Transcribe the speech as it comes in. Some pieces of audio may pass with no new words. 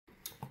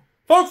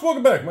Folks,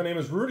 welcome back. My name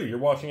is Rudy. You're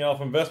watching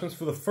Alpha Investments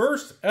for the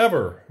first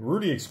ever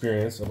Rudy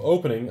experience of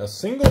opening a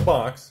single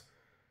box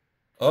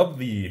of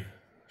the,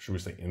 should we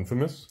say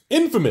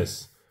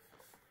infamous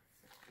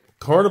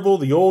Carnival,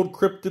 the old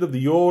cryptid of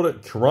the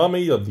old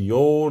Kirami of the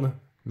old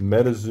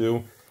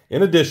MetaZoo.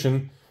 In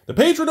addition, the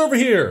patron over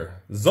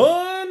here,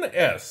 Zon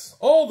S,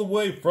 all the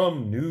way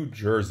from New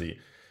Jersey,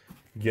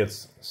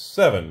 gets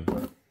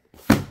 7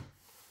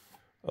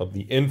 of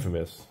the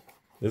infamous.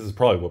 This is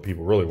probably what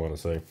people really want to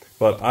say.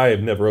 But I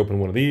have never opened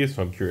one of these,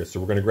 so I'm curious. So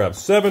we're going to grab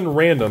 7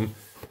 random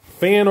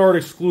fan art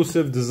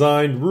exclusive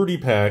designed Rudy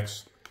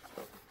packs.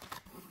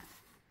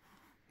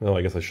 Well,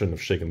 I guess I shouldn't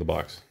have shaken the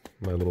box.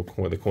 My little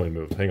coin, the coin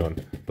moved. Hang on.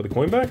 Put the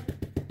coin back?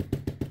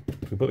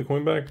 Can we put the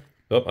coin back?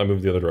 Oh, I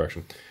moved the other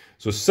direction.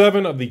 So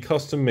 7 of the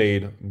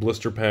custom-made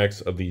blister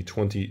packs of the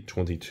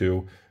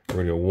 2022. We're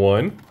going to go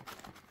 1.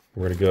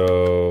 We're going to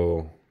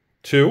go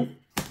 2.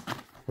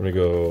 We're going to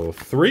go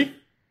 3.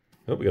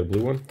 Oh, we got a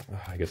blue one. Oh,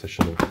 I guess I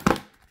should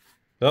have.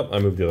 Oh, I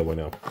moved the other one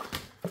now.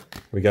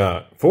 We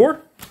got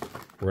 4.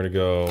 We're going to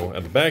go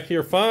at the back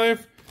here,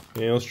 5.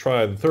 And let's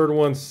try the third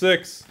one,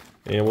 6.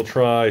 And we'll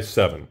try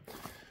 7.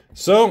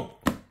 So,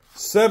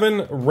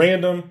 7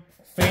 random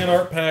fan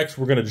art packs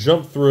we're going to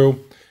jump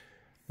through.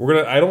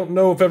 I don't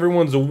know if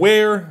everyone's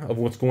aware of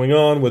what's going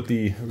on with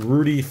the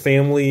Rudy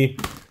family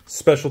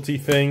specialty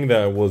thing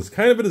that was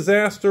kind of a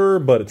disaster,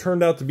 but it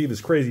turned out to be this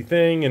crazy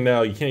thing, and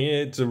now you can't,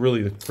 it's a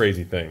really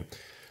crazy thing.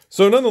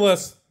 So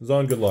nonetheless,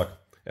 Zon, good luck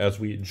as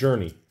we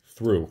journey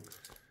through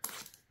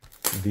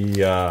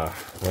the,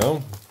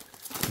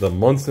 the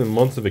months and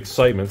months of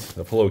excitement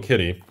of Hello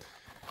Kitty,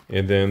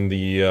 and then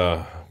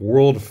the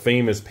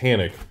world-famous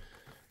panic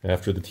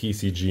after the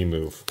TCG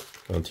move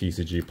on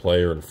TCG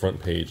Player and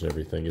front page and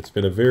everything. It's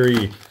been a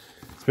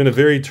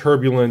very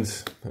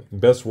turbulent,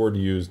 best word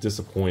to use,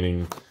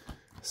 disappointing,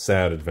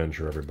 sad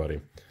adventure, everybody.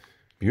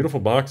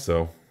 Beautiful box,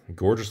 though.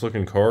 Gorgeous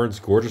looking cards,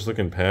 gorgeous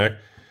looking pack.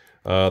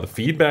 The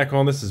feedback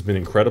on this has been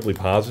incredibly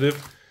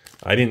positive.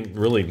 I didn't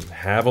really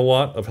have a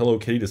lot of Hello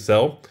Kitty to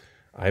sell.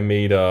 I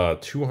made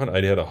 200.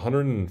 I had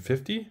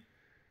 150,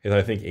 and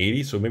I think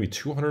 80, so maybe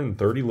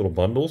 230 little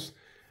bundles.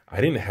 I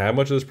didn't have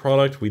much of this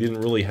product. We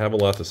didn't really have a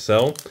lot to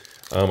sell.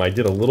 I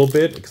did a little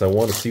bit because I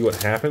wanted to see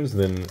what happens,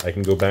 and then I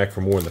can go back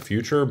for more in the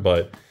future.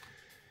 But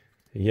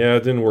yeah,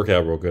 it didn't work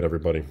out real good,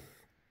 everybody.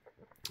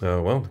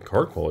 Well, the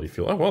card quality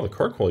feels. Oh wow, the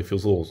card quality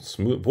feels a little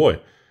smooth. Boy,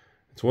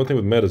 it's one thing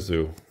with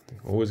MetaZoo.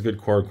 Always good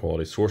card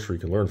quality. Sorcery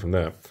can learn from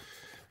that.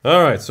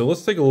 All right, so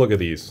let's take a look at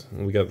these.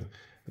 We got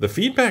the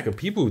feedback of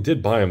people who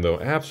did buy them, though.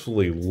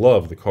 Absolutely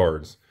love the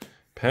cards.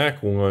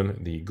 Pack 1,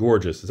 the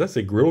gorgeous. Does that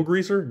say Griddle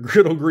Greaser?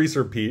 Griddle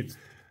Greaser Pete.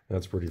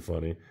 That's pretty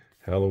funny.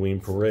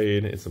 Halloween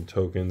Parade and some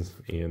tokens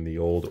and the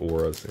old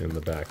auras in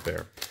the back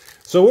there.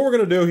 So what we're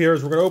going to do here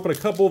is we're going to open a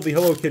couple of the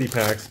Hello Kitty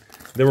packs.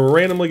 Then we're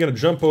randomly going to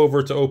jump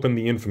over to open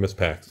the infamous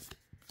packs.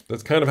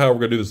 That's kind of how we're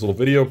going to do this little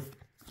video.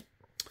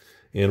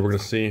 And we're going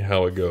to see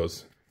how it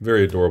goes.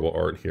 Very adorable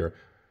art here.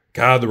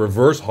 God, the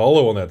reverse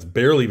holo on that's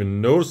barely even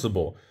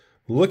noticeable.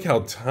 Look how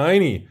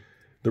tiny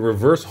the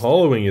reverse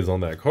hollowing is on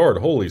that card.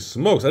 Holy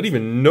smokes. I didn't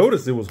even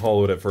notice it was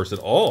hollowed at first at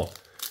all.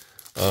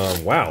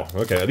 Wow.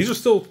 Okay. Are these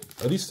still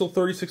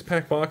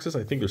 36-pack boxes?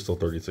 I think they're still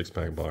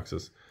 36-pack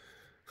boxes.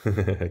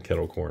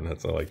 Kettle corn. I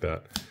like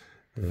that.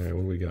 All right.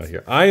 What do we got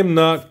here? I am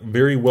not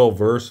very well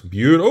versed.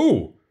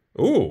 Now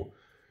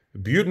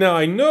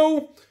I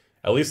know...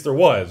 At least there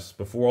was,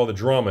 before all the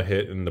drama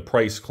hit and the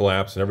price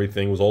collapse and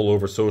everything was all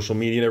over social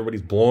media and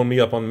everybody's blowing me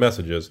up on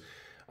messages.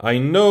 I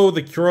know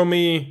the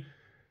Kirami,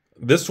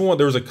 this one,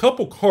 there was a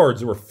couple cards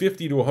that were $50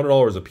 to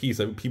 $100 a piece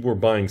that people were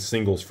buying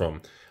singles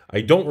from.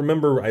 I don't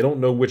remember, I don't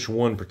know which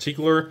one in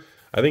particular.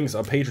 I think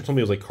a patron told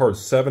me it was like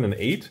cards 7 and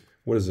 8.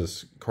 What is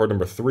this? Card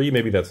number 3?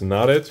 Maybe that's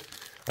not it.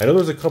 I know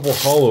there's a couple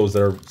holos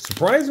that are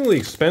surprisingly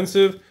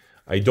expensive.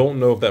 I don't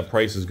know if that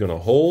price is going to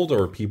hold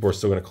or people are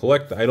still going to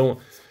collect.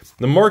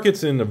 The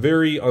market's in a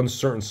very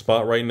uncertain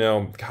spot right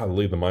now. God,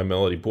 leave the My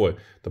Melody. Boy,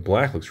 the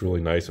black looks really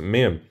nice.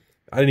 Man,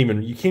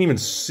 you can't even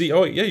see.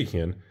 Oh, yeah, you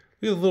can.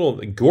 Look at the little,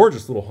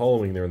 gorgeous little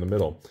hollowing there in the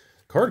middle.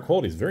 Card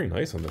quality is very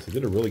nice on this. They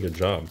did a really good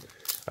job.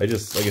 Like I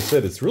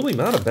said, it's really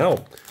not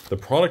about the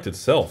product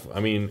itself. I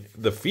mean,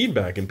 the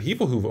feedback and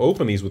people who've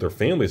opened these with their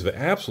families have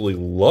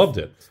absolutely loved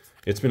it.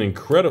 It's been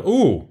incredible.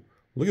 Ooh,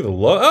 look at the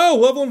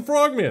Loveland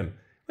Frogman.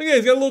 Look at,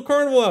 he's got a little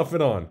carnival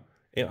outfit on.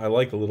 And I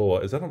like the little,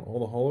 is that on all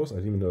the holos? I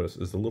didn't even notice.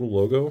 Is the little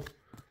logo?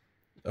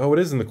 Oh, it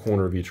is in the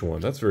corner of each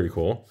one. That's very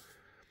cool.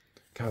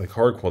 God, the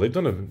card quality.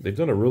 They've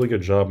done a really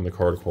good job in the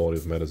card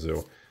quality of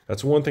MetaZoo.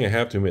 That's one thing I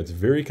have to admit. It's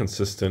very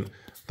consistent.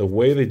 The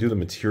way they do the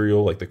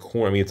material, like the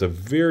corner, I mean, it's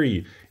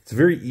very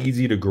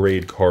easy to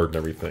grade card and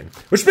everything.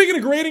 But speaking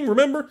of grading,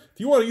 remember, if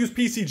you want to use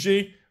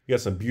PCG, we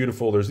got some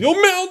beautiful, there's the old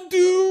Mount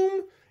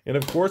Doom. And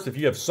of course, if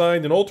you have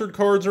signed and altered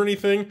cards or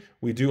anything,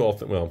 we do,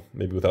 well,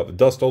 maybe without the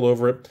dust all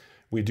over it,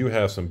 we do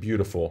have some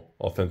beautiful,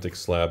 authentic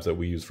slabs that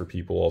we use for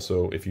people.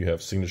 Also, if you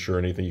have signature or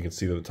anything, you can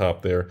see at the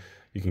top there.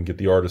 You can get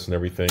the artist and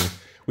everything.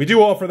 We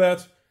do offer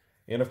that.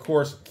 And of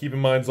course, keep in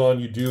mind, Zon,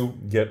 you do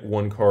get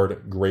 1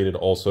 card graded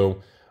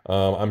also.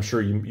 I'm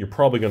sure you're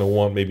probably going to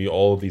want maybe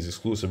all of these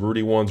exclusive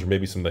Rudy ones, or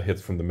maybe some of the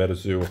hits from the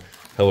MetaZoo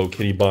Hello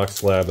Kitty box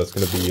slab. That's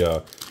going to be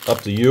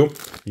up to you.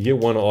 You get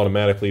one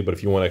automatically, but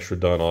if you want extra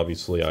done,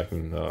 obviously I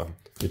can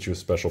get you a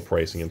special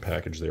pricing and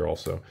package there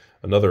also.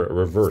 Another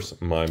reverse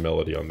My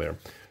Melody on there.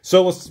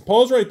 So let's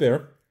pause right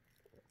there,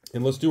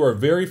 and let's do our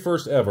very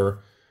first ever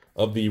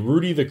of the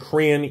Rudy the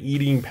Crayon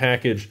eating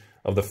package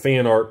of the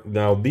fan art.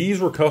 Now, these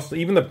were custom,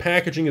 even the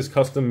packaging is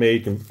custom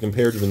made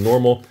compared to the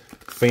normal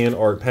fan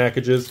art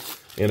packages.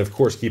 And of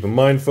course, keep in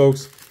mind,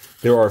 folks,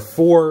 there are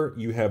 4,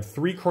 you have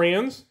 3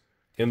 crayons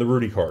and the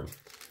Rudy card.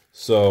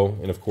 So,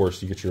 and of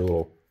course, you get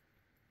your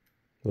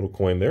little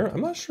coin there.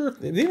 I'm not sure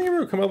if, did they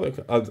ever come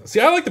out? See,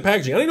 I like the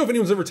packaging. I don't know if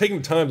anyone's ever taken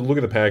the time to look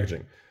at the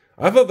packaging.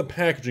 I thought the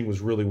packaging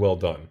was really well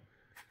done.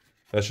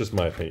 That's just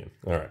my opinion.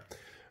 All right.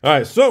 All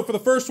right, so for the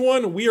first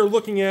one, we are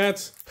looking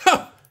at,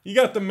 you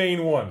got the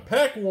main one.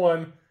 Pack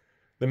 1,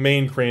 the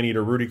main Crayon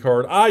Eater Rudy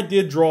card. I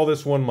did draw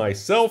this one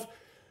myself,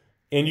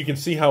 and you can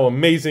see how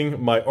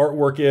amazing my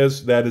artwork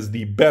is. That is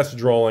the best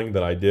drawing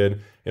that I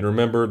did. And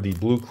remember, the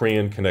blue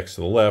crayon connects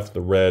to the left,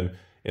 the red,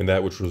 and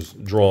that which was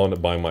drawn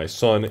by my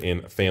son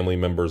and family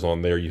members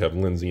on there. You have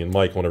Lindsay and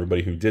Michael and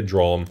everybody who did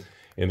draw them,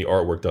 and the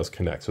artwork does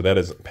connect. So that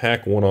is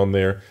pack 1 on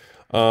there.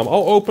 I'll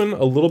open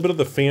a little bit of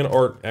the fan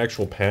art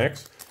actual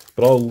packs,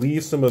 but I'll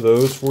leave some of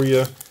those for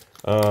you.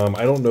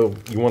 I don't know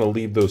if you want to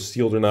leave those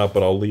sealed or not,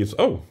 but I'll leave.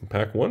 Oh,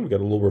 pack 1, we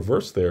got a little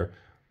reverse there.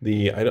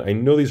 I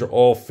know these are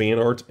all fan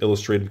art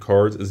illustrated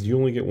cards. Is you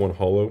only get 1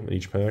 holo in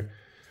each pack?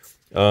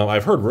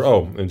 I've heard.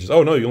 Oh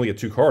no, you only get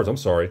 2 cards. I'm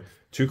sorry,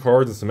 2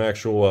 cards and some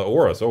actual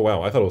auras. Oh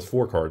wow, I thought it was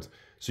 4 cards.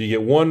 So you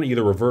get 1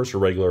 either reverse or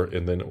regular,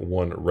 and then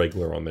 1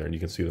 regular on there, and you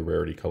can see the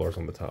rarity colors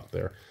on the top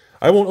there.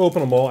 I won't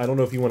open them all. I don't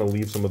know if you want to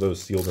leave some of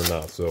those sealed or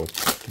not. So,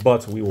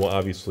 but we will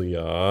obviously.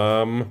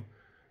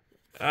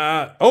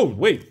 Oh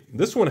wait,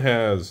 this one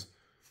has.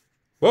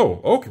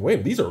 Whoa. Okay,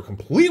 wait. These are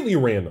completely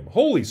random.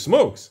 Holy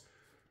smokes.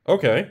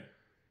 Okay,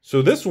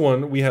 so this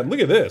one we had. Look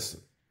at this.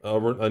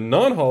 A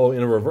non-holo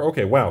in a reverse.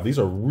 Okay, wow. These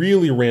are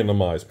really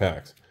randomized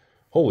packs.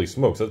 Holy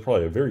smokes. That's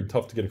probably very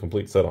tough to get a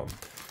complete set on.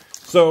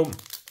 So,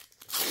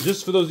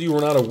 just for those of you who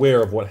are not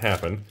aware of what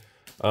happened,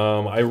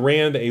 I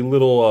ran a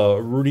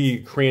little Rudy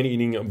Crayon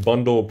Eating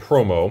Bundle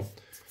promo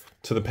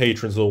to the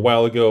patrons a little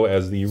while ago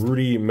as the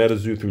Rudy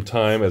MetaZoo Through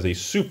Time as a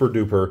super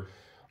duper,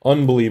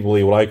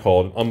 unbelievably, what I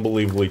call an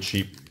unbelievably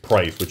cheap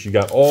price, which you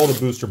got all the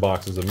booster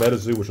boxes of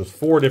MetaZoo, which was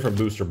 4 different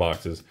booster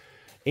boxes,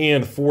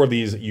 and 4 of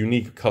these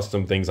unique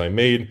custom things I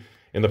made,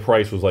 and the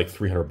price was like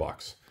 300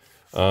 bucks.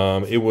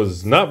 It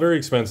was not very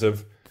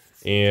expensive,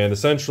 and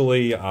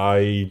essentially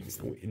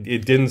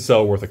it didn't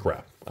sell worth a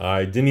crap.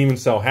 I didn't even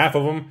sell half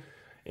of them,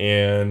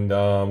 and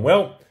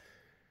well,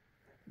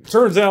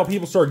 turns out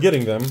people started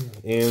getting them,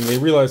 and they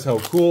realized how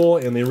cool,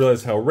 and they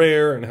realized how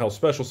rare and how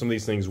special some of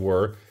these things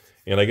were,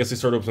 and I guess they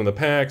started opening the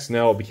packs.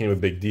 Now it became a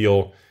big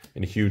deal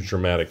and a huge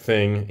dramatic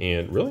thing,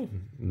 and really,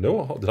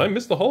 no, did I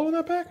miss the holo in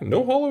that pack?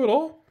 No holo at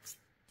all?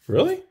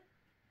 Really?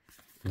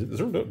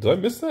 Did I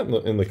miss that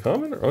in the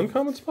common or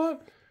uncommon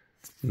spot?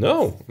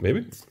 No,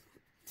 maybe.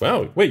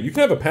 Wow, wait, you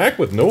can have a pack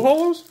with no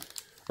holos?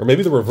 Or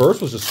maybe the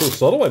reverse was just so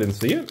subtle I didn't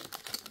see it?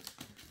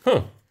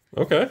 Huh,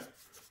 okay.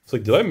 It's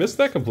like, did I miss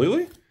that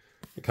completely?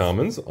 The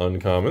commons,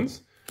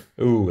 uncommons.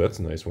 Ooh, that's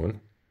a nice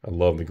one. I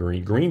love the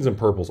green. Greens and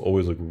purples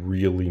always look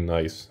really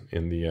nice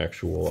in the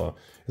actual...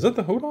 is that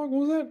the Hodog? What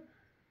was that?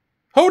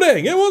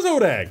 Hodang! It was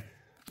Hodang! I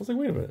was like,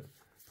 wait a minute.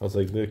 I was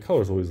like, the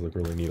colors always look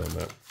really neat on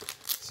that.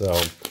 So,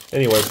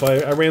 anyway, so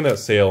I ran that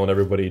sale, and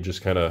everybody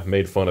just kind of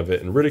made fun of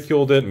it and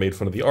ridiculed it, made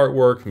fun of the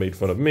artwork, made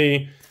fun of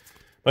me,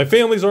 my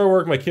family's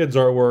artwork, my kids'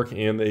 artwork,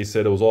 and they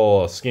said it was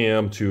all a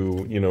scam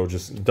to, you know,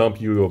 just dump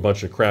you a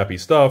bunch of crappy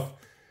stuff.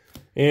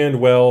 And,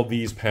 well,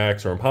 these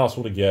packs are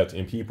impossible to get,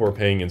 and people are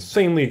paying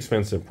insanely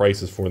expensive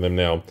prices for them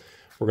now.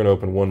 We're going to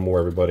open one more,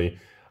 everybody.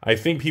 I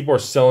think people are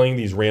selling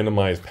these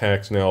randomized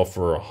packs now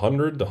for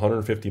 $100 to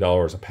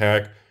 $150 a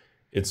pack.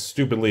 It's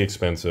stupidly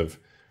expensive.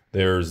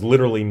 There's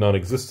literally none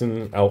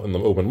existent out in the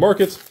open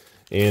market,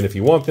 and if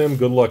you want them,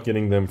 good luck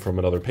getting them from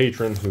another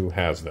patron who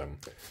has them.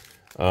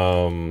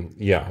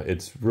 Yeah,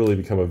 it's really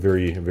become a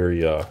very,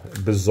 very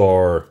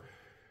bizarre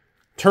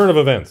turn of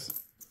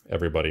events,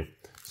 everybody.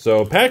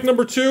 So, pack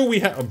number 2, we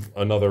have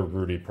another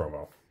Rudy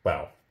promo.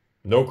 Wow.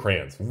 No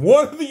crayons.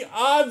 What are the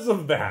odds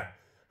of that?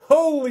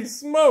 Holy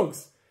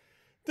smokes.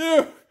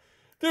 Dude,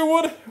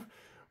 what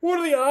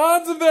are the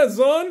odds of that,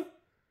 son?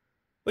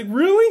 Like,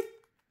 really?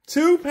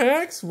 2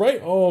 packs?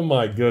 Right? Oh,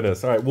 my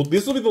goodness. All right, well,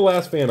 this will be the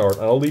last fan art.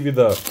 I'll leave you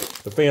the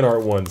fan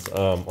art ones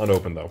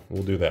unopened, though.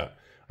 We'll do that.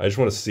 I just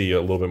want to see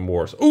a little bit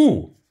more. So,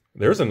 ooh,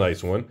 there's a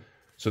nice one.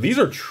 So, these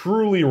are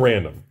truly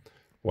random.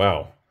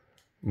 Wow.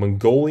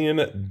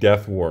 Mongolian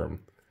Death Worm.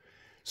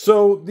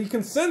 So, the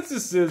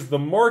consensus is the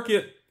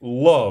market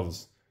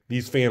loves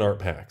these fan art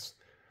packs.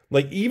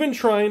 Like, even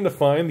trying to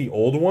find the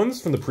old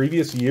ones from the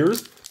previous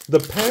years, the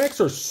packs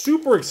are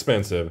super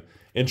expensive,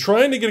 and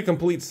trying to get a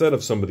complete set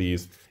of some of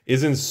these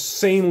is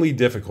insanely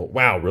difficult.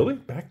 Wow, really?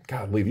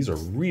 Godly, these are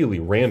really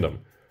random.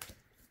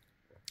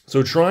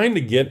 So, trying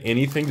to get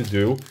anything to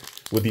do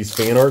with these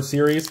fan art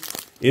series.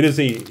 It is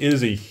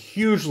a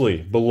hugely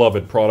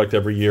beloved product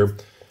every year,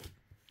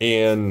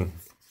 and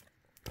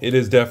it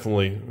is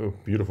definitely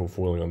beautiful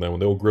foiling on that one.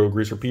 They will grow,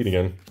 grease, repeat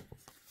again.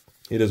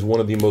 It is one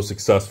of the most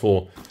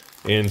successful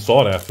and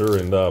sought after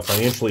and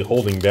financially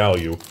holding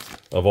value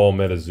of all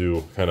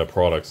MetaZoo kind of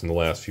products in the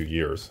last few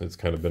years. It's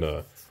kind of been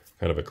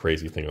a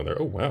crazy thing on there.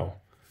 Oh wow,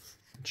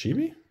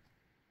 Chibi,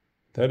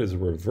 that is a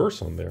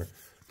reverse on there.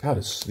 God,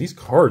 these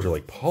cards are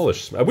like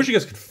polished. I wish you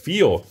guys could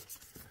feel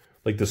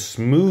like the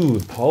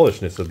smooth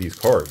polishness of these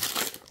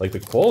cards, like the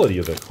quality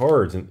of the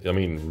cards. And I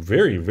mean,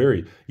 very,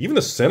 very, even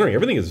the centering,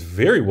 everything is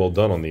very well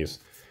done on these.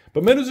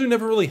 But MetaZoo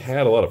never really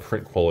had a lot of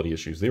print quality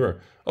issues. They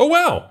were, oh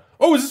wow,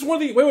 oh, is this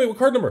one of the, wait, what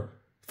card number?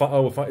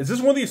 Is this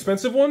one of the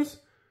expensive ones?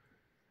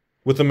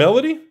 With the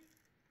Melody?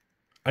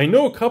 I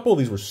know a couple of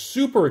these were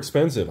super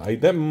expensive.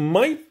 That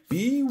might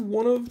be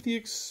one of the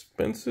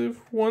expensive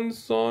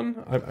ones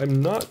on.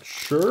 I'm not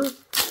sure.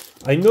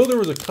 I know there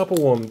was a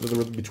couple of them that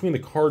were between the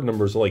card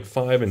numbers like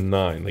 5 and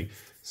 9. Like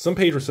some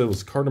patrons said it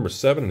was card number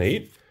 7 and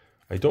 8.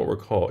 I don't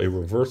recall. A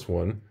reverse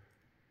one.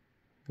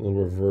 A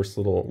little reverse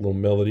little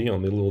Melody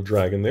on the little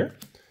dragon there.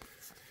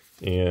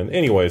 And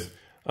anyways,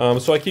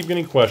 so I keep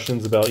getting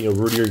questions about, you know,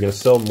 Rudy, are you going to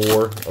sell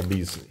more of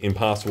these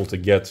impossible to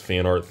get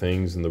fan art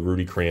things and the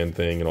Rudy Cran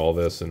thing and all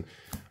this? And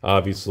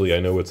obviously I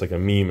know it's like a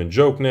meme and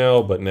joke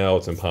now, but now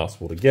it's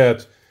impossible to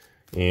get.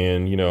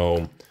 And, you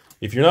know,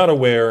 if you're not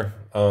aware,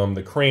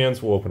 the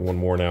crayons, we'll open one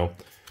more now.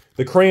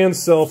 The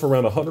crayons sell for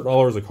around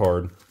 $100 a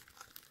card.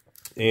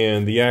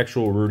 And the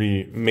actual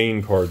Rudy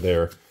main card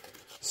there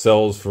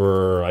sells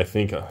for, I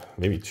think,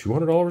 maybe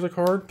 $200 a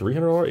card,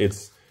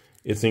 $300.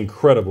 It's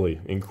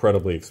incredibly,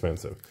 incredibly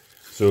expensive.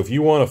 So if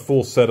you want a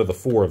full set of the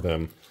 4 of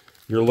them,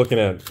 you're looking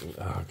at,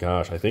 oh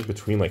gosh, I think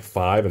between like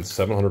 $500 and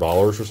 $700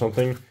 or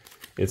something.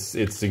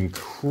 It's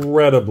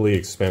incredibly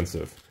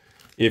expensive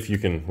if you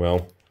can,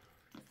 well,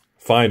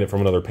 find it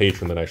from another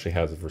patron that actually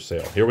has it for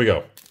sale. Here we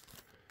go.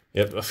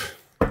 Yep.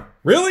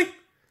 Really?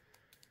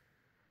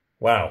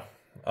 Wow.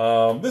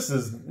 This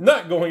is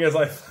not going as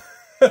I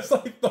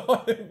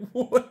thought it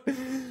would.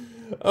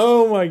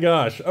 Oh my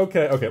gosh.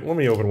 Okay, let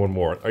me open one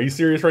more. Are you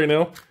serious right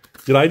now?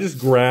 Did I just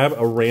grab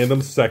a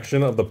random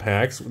section of the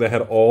packs that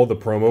had all the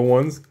promo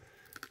ones?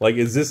 Like,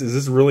 is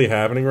this really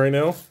happening right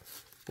now?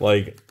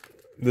 Like,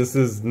 this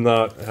is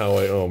not how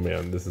oh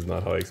man, this is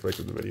not how I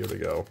expected the video to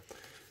go.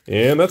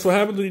 And that's what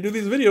happens when you do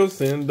these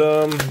videos,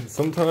 and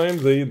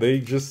sometimes they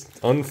just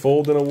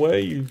unfold in a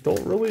way you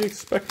don't really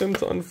expect them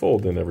to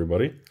unfold in,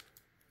 everybody.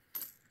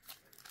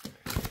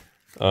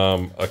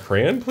 A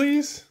crayon,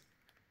 please?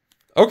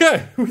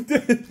 Okay,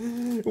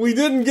 we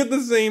didn't get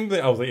the same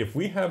thing. I was like, if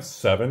we have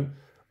 7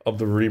 of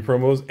the Rudy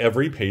promos,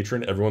 every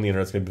patron, everyone on the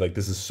internet's gonna be like,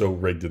 this is so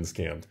rigged and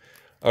scammed.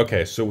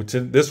 Okay, so to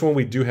this one,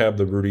 we do have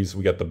the Rudies.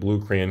 We got the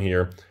blue crayon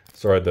here.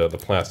 Sorry, the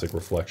plastic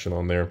reflection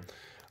on there.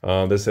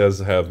 This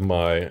have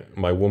my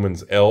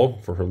woman's L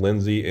for her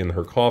Lindsay and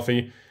her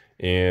coffee,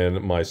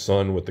 and my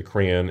son with the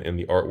crayon and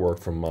the artwork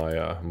from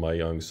my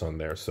young son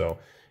there. So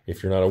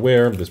if you're not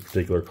aware, this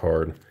particular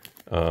card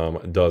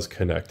does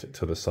connect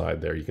to the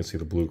side there. You can see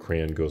the blue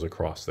crayon goes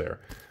across there.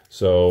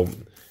 So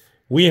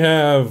we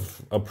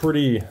have a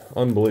pretty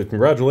unbelievable.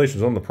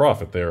 Congratulations on the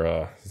profit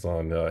there,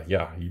 Zon.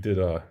 Yeah,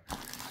 you're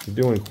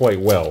doing quite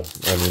well.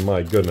 I mean,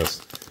 my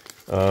goodness.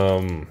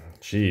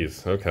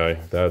 Geez. Okay,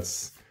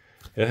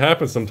 it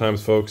happens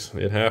sometimes, folks.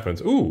 It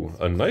happens. Ooh,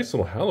 a nice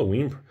little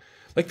Halloween.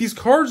 Like, these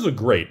cards look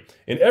great.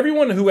 And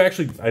everyone who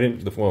actually,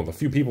 the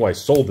few people I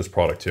sold this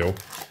product to,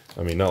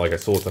 I mean, not like I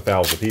sold it to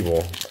thousands of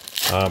people.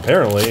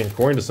 Apparently,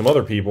 according to some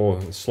other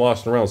people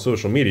sloshing around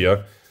social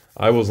media,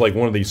 I was like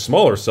one of the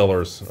smaller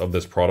sellers of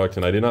this product,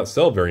 and I did not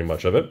sell very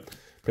much of it.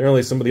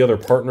 Apparently, some of the other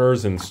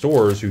partners and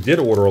stores who did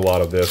order a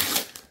lot of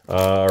this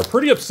are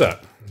pretty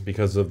upset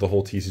because of the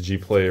whole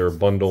TCG Player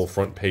bundle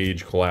front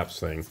page collapse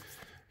thing.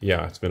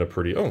 Yeah, it's been a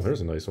pretty... Oh,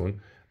 there's a nice one.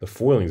 The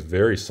foiling is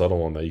very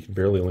subtle on that. You can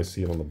barely only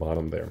see it on the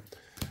bottom there.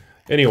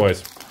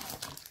 Anyways,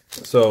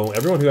 so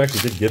everyone who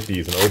actually did get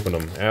these and opened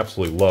them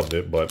absolutely loved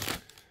it, but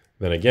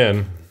then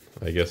again,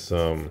 I guess,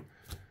 you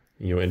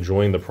know,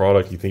 enjoying the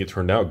product, you think it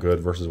turned out good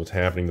versus what's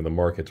happening in the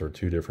markets are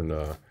two different,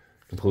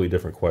 completely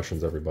different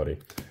questions, everybody.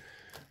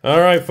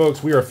 All right,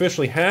 folks, we are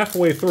officially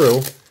halfway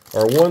through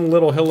our one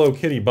little Hello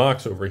Kitty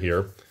box over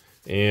here.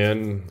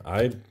 And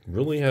I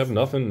really have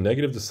nothing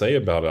negative to say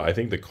about it. I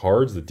think the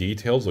cards, the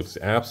details looks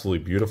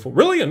absolutely beautiful.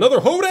 Really? Another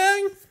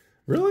Hodang?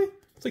 Really?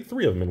 It's like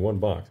 3 of them in one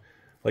box.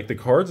 Like the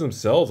cards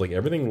themselves, like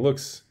everything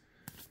looks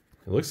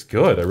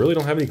good. I really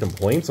don't have any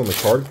complaints on the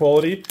card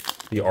quality,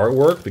 the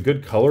artwork, the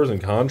good colors and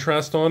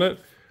contrast on it.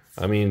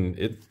 I mean,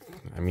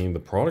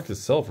 the product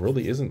itself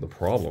really isn't the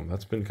problem.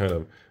 That's been kind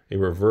of a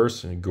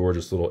reverse and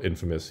gorgeous little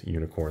infamous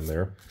unicorn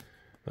there.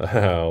 Look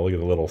at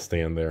the little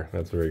stand there.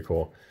 That's very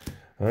cool.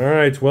 All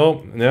right,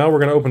 well, now we're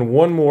going to open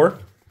one more.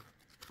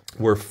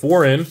 We're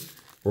 4 in.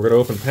 We're going to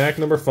open pack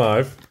number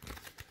 5.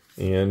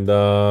 And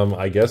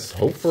I guess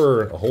hope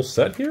for a whole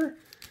set here.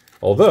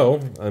 Although,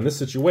 in this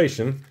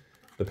situation,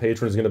 the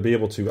patron is going to be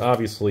able to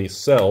obviously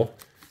sell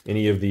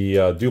any of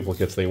the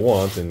duplicates they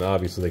want, and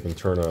obviously they can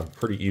turn a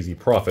pretty easy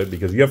profit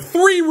because you have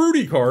 3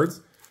 Rudy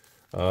cards.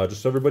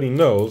 Just so everybody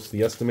knows,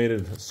 the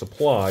estimated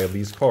supply of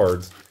these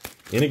cards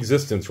in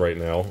existence right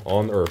now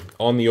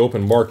on the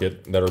open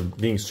market that are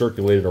being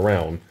circulated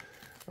around.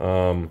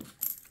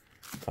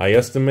 I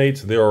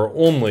estimate there are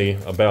only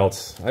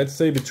about, I'd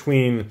say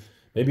between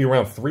maybe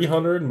around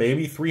 300,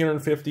 maybe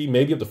 350,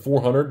 maybe up to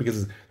 400,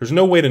 because there's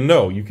no way to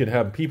know. You could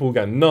have people who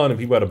got none and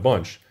people who had a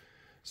bunch.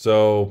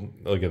 So,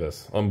 look at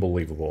this.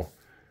 Unbelievable.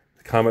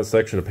 The comment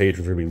section of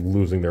patrons are going to be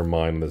losing their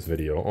mind in this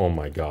video. Oh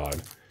my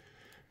god.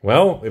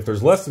 Well, if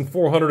there's less than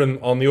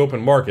 400 on the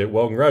open market,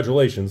 well,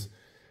 congratulations.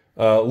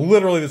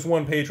 Literally, this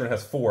one patron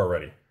has 4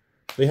 already.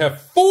 They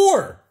have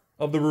 4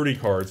 of the Rudy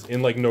cards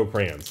in, like, no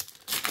crayons.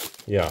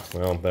 Yeah,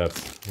 well,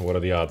 what are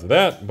the odds of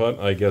that? But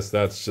I guess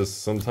that's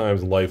just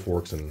sometimes life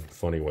works in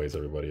funny ways,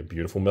 everybody. A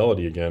beautiful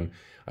melody again.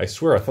 I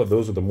swear, I thought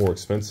those were the more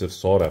expensive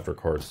sought-after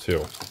cards,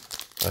 too.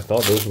 I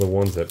thought those were the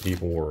ones that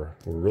people were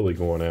really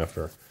going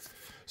after.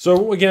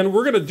 So, again,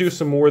 we're going to do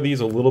some more of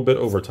these a little bit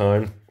over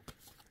time.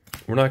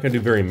 We're not going to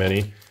do very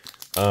many.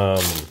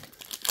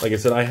 Like I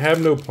said, I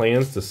have no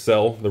plans to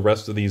sell the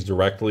rest of these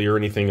directly or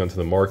anything onto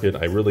the market.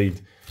 I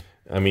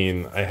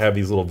have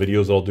these little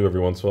videos I'll do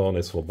every once in a while,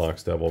 nice little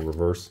box devil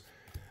reverse.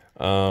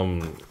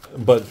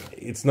 But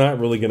it's not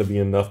really going to be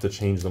enough to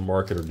change the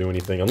market or do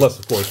anything, unless,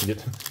 of course, you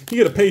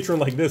get a patron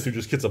like this who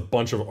just gets a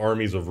bunch of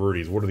armies of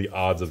Rudies. What are the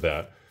odds of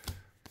that?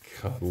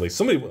 Godly.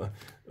 Somebody...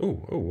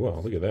 Oh, wow,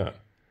 look at that.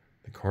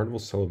 The Carnival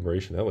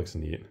Celebration, that looks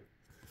neat.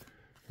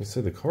 I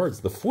say the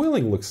cards, the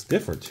foiling looks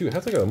different too. It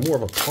has like a more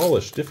of a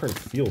polished, different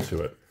feel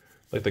to it.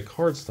 Like the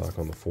cardstock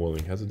on the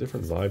foiling has a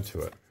different vibe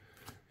to it.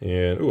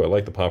 And, ooh, I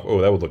like the pop.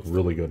 Oh, that would look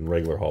really good in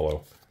regular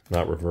holo,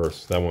 not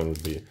reverse. That one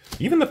would be.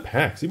 Even the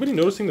packs. Anybody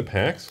noticing the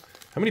packs?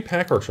 How many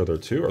pack arts are there?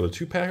 2? Are there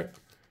 2-pack?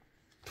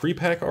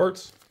 3-pack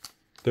arts?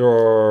 There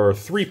are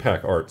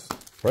 3-pack arts,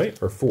 right?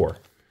 Or 4?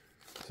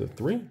 Is it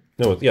 3?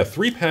 No, yeah,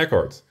 3-pack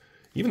arts.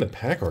 Even the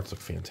pack arts look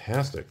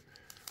fantastic.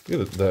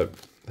 Look at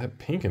that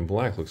pink and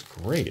black looks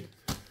great.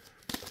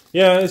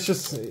 Yeah, it's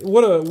just,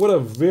 what a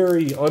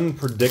very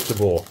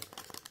unpredictable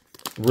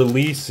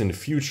release and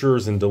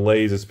futures and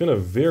delays. It's been a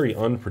very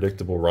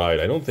unpredictable ride.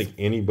 I don't think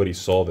anybody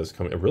saw this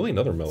coming. Really,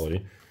 another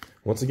melody.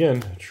 Once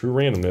again, true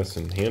randomness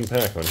and hand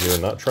pack on here,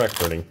 not track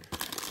printing.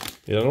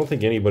 Yeah, I don't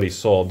think anybody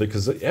saw,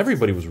 because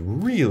everybody was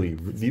really,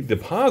 the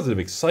positive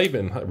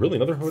excitement, really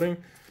another hooding,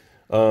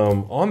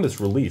 on this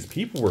release.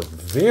 People were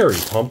very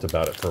pumped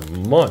about it for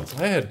months.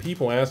 I had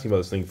people asking about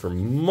this thing for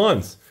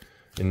months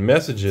in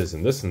messages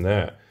and this and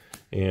that.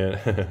 And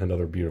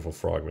another beautiful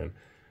frogman.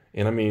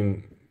 And I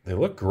mean, they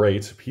look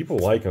great. People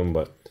like them,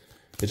 but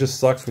it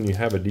just sucks when you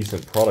have a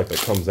decent product that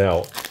comes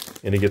out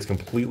and it gets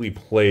completely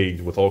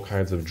plagued with all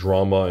kinds of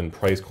drama and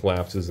price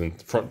collapses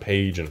and front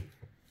page, and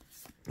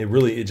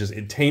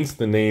it taints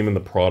the name and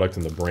the product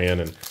and the brand,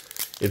 and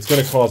it's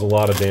going to cause a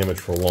lot of damage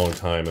for a long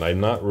time. And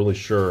I'm not really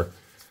sure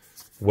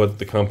what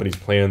the company's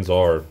plans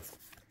are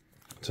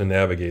to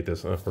navigate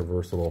this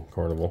reversible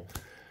Carnival.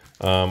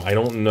 I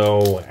don't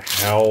know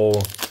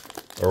how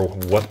or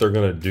what they're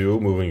going to do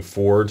moving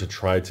forward to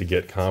try to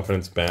get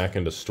confidence back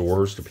into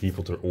stores to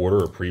people to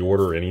order or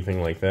pre-order or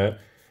anything like that.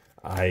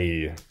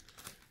 I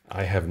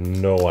have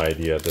no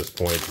idea at this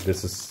point.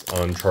 This is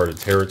uncharted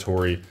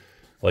territory.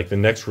 Like, the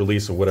next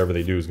release of whatever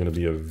they do is going to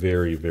be a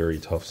very, very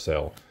tough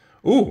sell.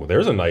 Ooh,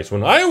 there's a nice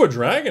one. Iowa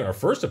Dragon, our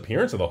first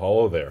appearance of the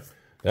holo there.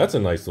 That's a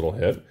nice little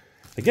hit.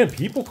 Again,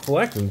 people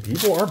collect and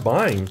people are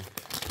buying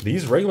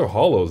these regular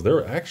holos.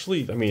 They're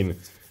actually, I mean...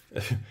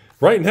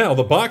 Right now,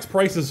 the box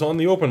prices on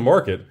the open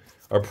market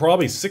are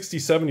probably $60,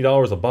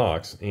 $70 a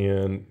box,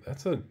 and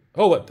that's a...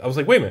 Oh, I was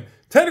like, wait a minute.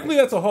 Technically,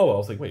 that's a holo. I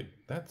was like, wait,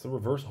 that's a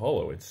reverse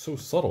holo. It's so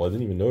subtle, I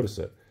didn't even notice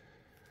it.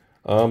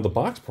 The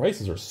box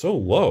prices are so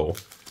low,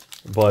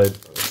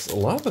 but a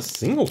lot of the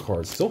single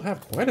cards still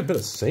have quite a bit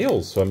of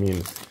sales. So, I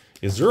mean,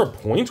 is there a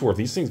point where if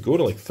these things go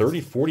to like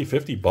 30, 40,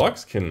 50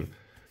 bucks, can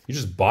you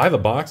just buy the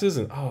boxes?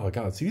 And, oh,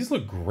 God, see, these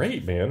look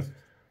great, man.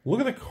 Look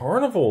at the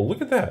Carnival.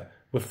 Look at that.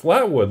 With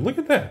Flatwood. Look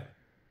at that.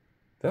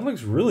 That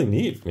looks really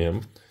neat,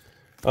 man.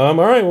 All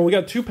right, well, we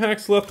got 2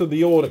 packs left of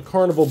the old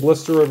Carnival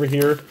blister over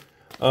here.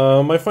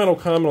 My final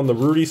comment on the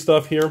Rudy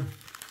stuff here.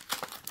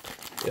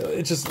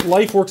 It's just,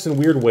 life works in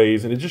weird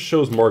ways, and it just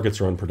shows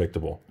markets are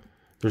unpredictable.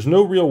 There's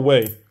no real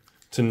way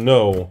to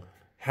know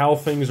how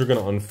things are going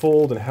to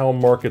unfold and how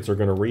markets are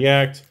going to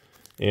react.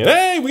 And,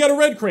 hey, we got a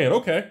red crayon.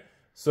 Okay.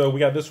 So we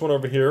got this one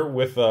over here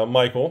with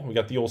Michael. We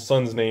got the old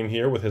son's name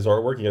here with his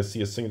artwork. You guys see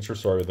his signature.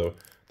 Sorry, the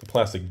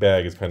plastic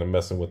bag is kind of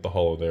messing with the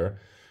holo there.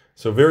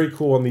 So very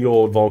cool on the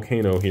old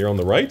volcano here on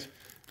the right.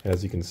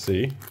 As you can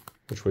see.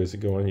 Which way is it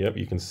going? Yep,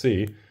 you can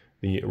see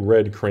the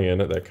red crayon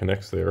that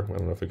connects there. I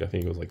don't know if I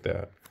think it goes like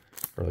that.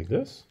 Or like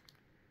this.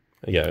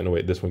 Yeah, no,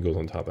 wait, this one goes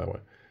on top that way.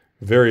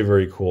 Very,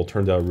 very cool.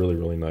 Turned out really,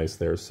 really nice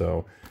there.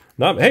 So,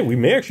 hey, we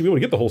may actually be able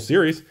to get the whole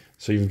series.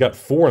 So you've got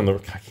 4 in the...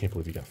 I can't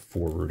believe you got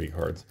 4 Rudy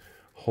cards.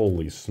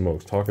 Holy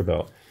smokes. Talk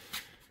about...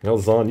 Well,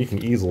 Zon, you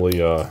can easily,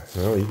 you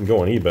can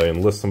go on eBay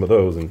and list some of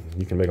those and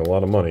you can make a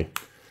lot of money.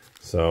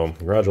 So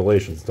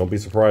congratulations. Don't be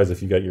surprised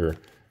if you got your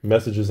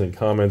messages and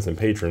comments and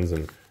patrons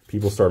and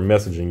people start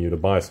messaging you to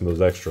buy some of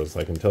those extras.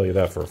 I can tell you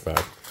that for a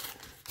fact.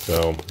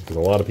 So, because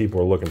a lot of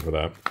people are looking for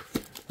that.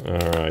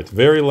 All right,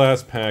 very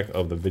last pack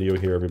of the video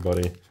here,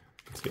 everybody.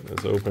 Let's get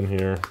this open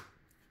here.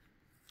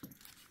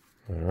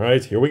 All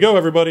right, here we go,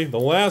 everybody. The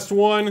last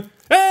one.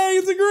 Hey,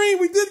 it's a green.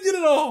 We did get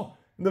it all.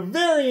 In the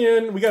very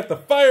end, we got the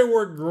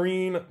firework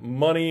green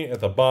money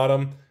at the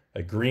bottom.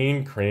 A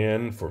green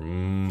crayon for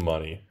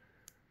money.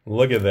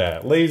 Look at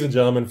that. Ladies and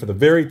gentlemen, for the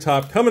very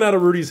top, coming out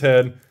of Rudy's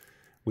head,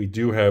 we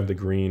do have the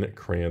green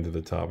crayon to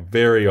the top.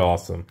 Very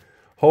awesome.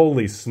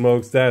 Holy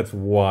smokes, that's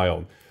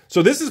wild.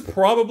 So this is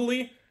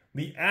probably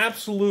the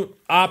absolute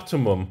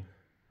optimum,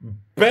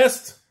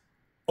 best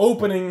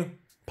opening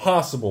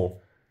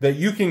possible that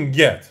you can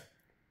get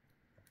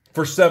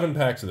for 7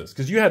 packs of this.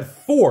 Because you had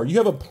 4. You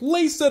have a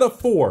play set of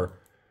 4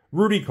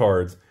 Rudy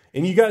cards,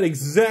 and you got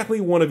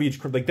exactly one of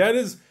each. Like, that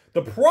is,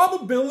 the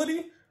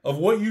probability of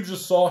what you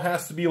just saw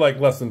has to be like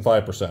less than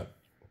 5%.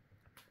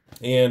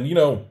 And, you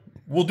know,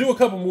 we'll do a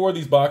couple more of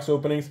these box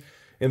openings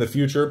in the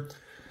future.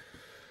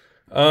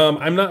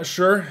 I'm not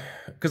sure,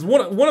 because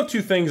one of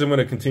 2 things I'm going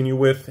to continue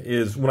with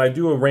is when I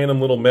do a random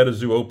little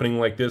MetaZoo opening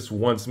like this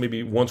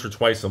maybe once or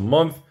twice a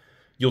month,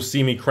 you'll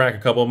see me crack a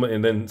couple of them,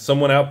 and then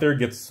someone out there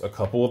gets a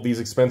couple of these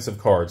expensive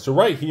cards. So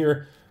right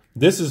here,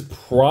 this is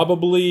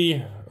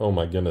probably, oh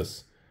my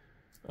goodness,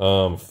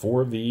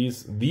 4 of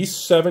these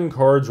 7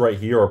 cards right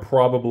here are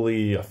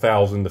probably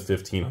 $1,000 to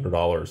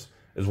 $1,500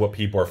 is what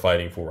people are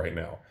fighting for right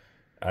now.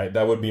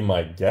 That would be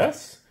my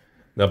guess.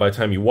 Now, by the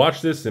time you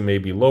watch this, it may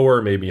be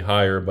lower, maybe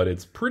higher, but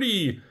it's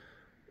a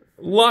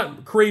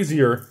lot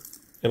crazier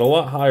and a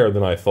lot higher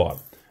than I thought.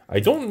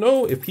 I don't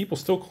know if people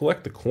still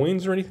collect the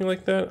coins or anything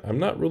like that. I'm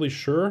not really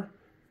sure.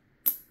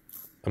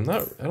 I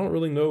don't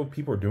really know if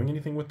people are doing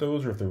anything with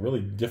those or if they're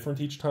really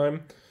different each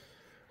time.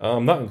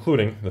 Not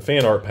including the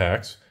fan art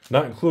packs,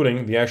 not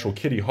including the actual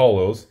kitty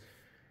hollows.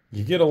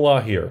 You get a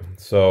lot here.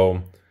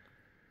 So,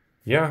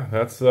 yeah,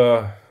 that's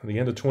the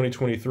end of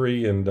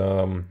 2023,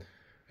 and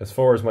as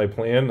far as my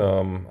plan,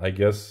 I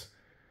guess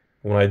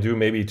when I do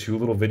maybe 2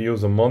 little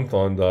videos a month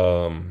on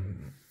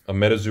a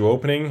MetaZoo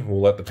opening,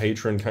 we'll let the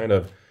patron kind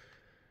of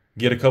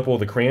get a couple of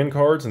the crayon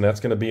cards, and that's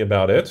going to be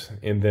about it.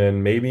 And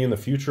then maybe in the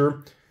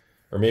future,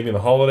 or maybe in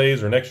the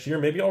holidays or next year,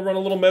 maybe I'll run a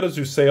little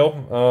MetaZoo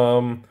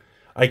sale.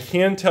 I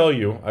can tell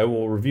you, I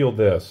will reveal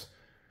this,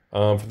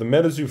 for the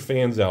MetaZoo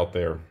fans out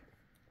there,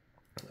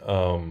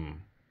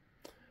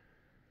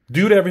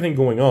 due to everything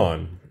going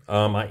on,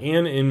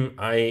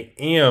 I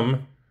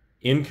am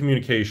in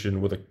communication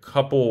with a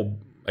couple,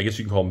 I guess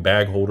you can call them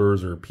bag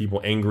holders or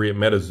people angry at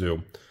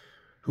MetaZoo,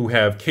 who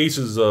have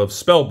cases of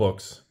spell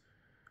books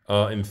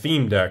and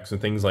theme decks and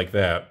things like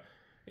that.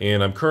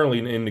 And I'm currently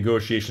in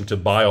negotiation to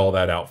buy all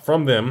that out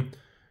from them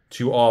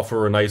to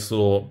offer a nice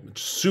little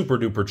super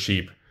duper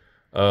cheap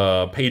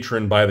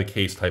patron by the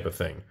case type of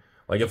thing.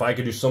 Like if I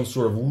could do some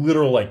sort of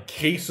literal like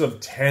case of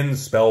 10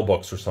 spell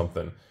books or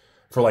something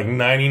for like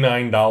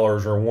 $99 or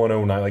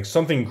 $109, like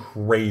something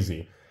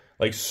crazy.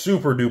 Like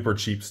super duper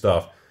cheap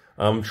stuff.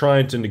 I'm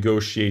trying to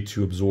negotiate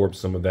to absorb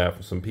some of that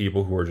from some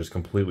people who are just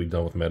completely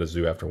done with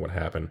MetaZoo after what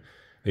happened.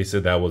 They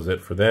said that was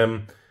it for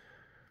them.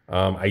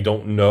 I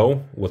don't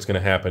know what's going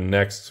to happen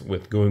next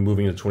with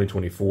moving into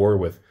 2024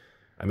 with,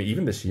 I mean,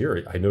 even this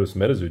year, I noticed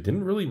MetaZoo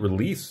didn't really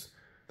release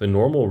the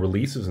normal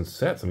releases and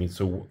sets. I mean,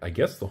 so I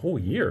guess the whole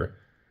year,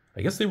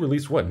 I guess they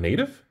released what,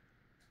 Native?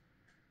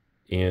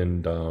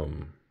 And,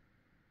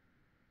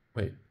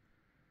 wait.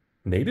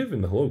 Native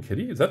and the Hello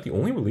Kitty? Is that the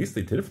only release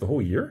they did for the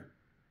whole year?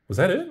 Was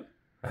that it?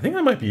 I think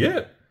that might be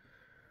it.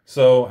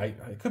 So I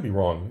could be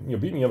wrong. You know,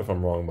 beat me up if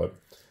I'm wrong. But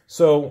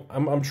so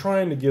I'm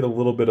trying to get a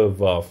little bit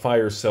of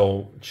fire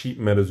sale cheap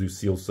MetaZoo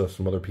seal stuff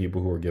from other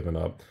people who are giving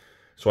up,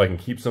 so I can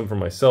keep some for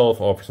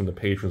myself, offer some to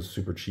patrons,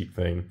 super cheap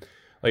thing.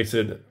 Like I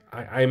said,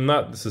 I'm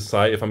not the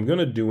society. If I'm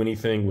gonna do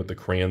anything with the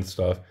crayon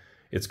stuff,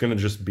 it's gonna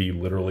just be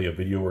literally a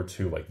video or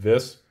 2 like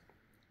this,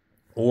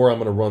 or I'm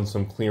gonna run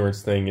some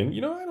clearance thing, and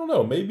you know, I don't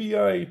know, maybe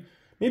I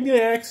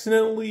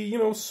accidentally, you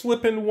know,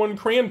 slip in 1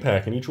 crayon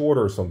pack in each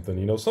order or something,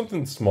 you know,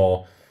 something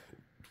small.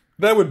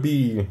 That would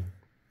be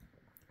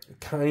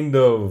kind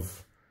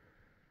of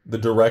the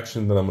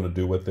direction that I'm going to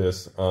do with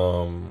this.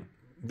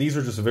 These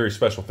are just a very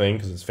special thing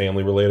because it's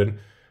family related,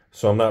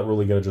 so I'm not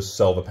really going to just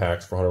sell the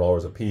packs for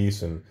 $100 a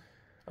piece. And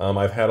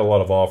I've had a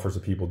lot of offers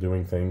of people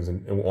doing things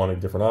and wanting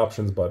different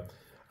options, but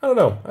I don't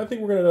know. I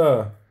think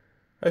we're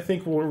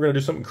gonna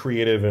do something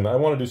creative, and I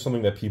want to do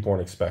something that people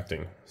aren't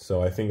expecting.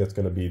 So I think that's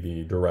going to be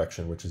the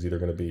direction, which is either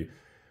going to be,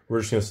 we're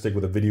just going to stick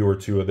with a video or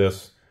 2 of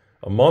this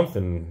a month,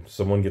 and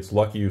someone gets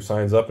lucky who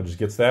signs up and just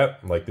gets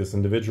that, like this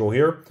individual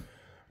here.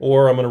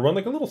 Or I'm going to run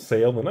like a little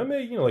sale, and I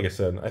may, you know, like I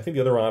said, I think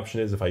the other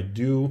option is if I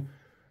do,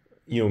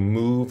 you know,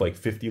 move like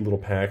 50 little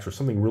packs or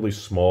something really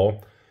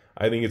small,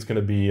 I think it's going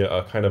to be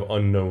a kind of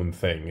unknown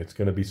thing. It's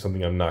going to be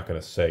something I'm not going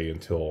to say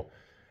until,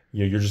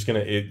 you know, you're just going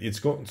to, it's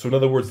going, so in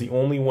other words, the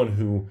only one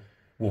who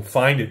will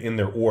find it in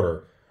their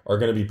order are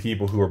going to be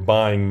people who are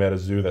buying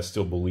MetaZoo that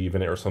still believe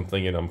in it or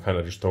something, and I'm kind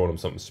of just throwing them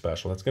something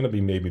special. That's going to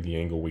be maybe the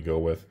angle we go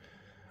with.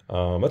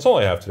 That's all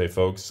I have today,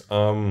 folks.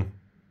 I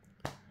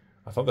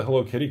thought the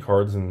Hello Kitty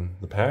cards and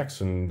the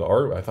packs and the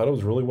art, I thought it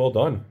was really well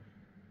done.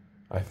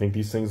 I think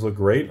these things look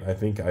great. I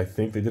think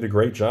they did a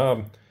great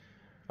job.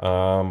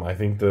 I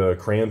think the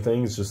crayon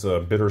thing is just a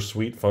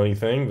bittersweet, funny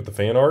thing with the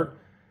fan art.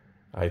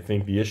 I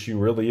think the issue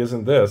really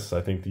isn't this.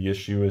 I think the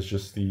issue is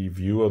just the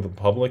view of the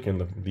public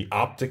and the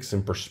optics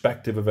and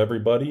perspective of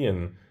everybody.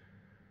 And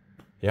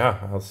yeah,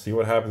 I'll see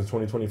what happens in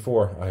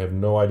 2024. I have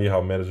no idea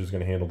how MetaZoo is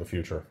going to handle the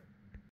future.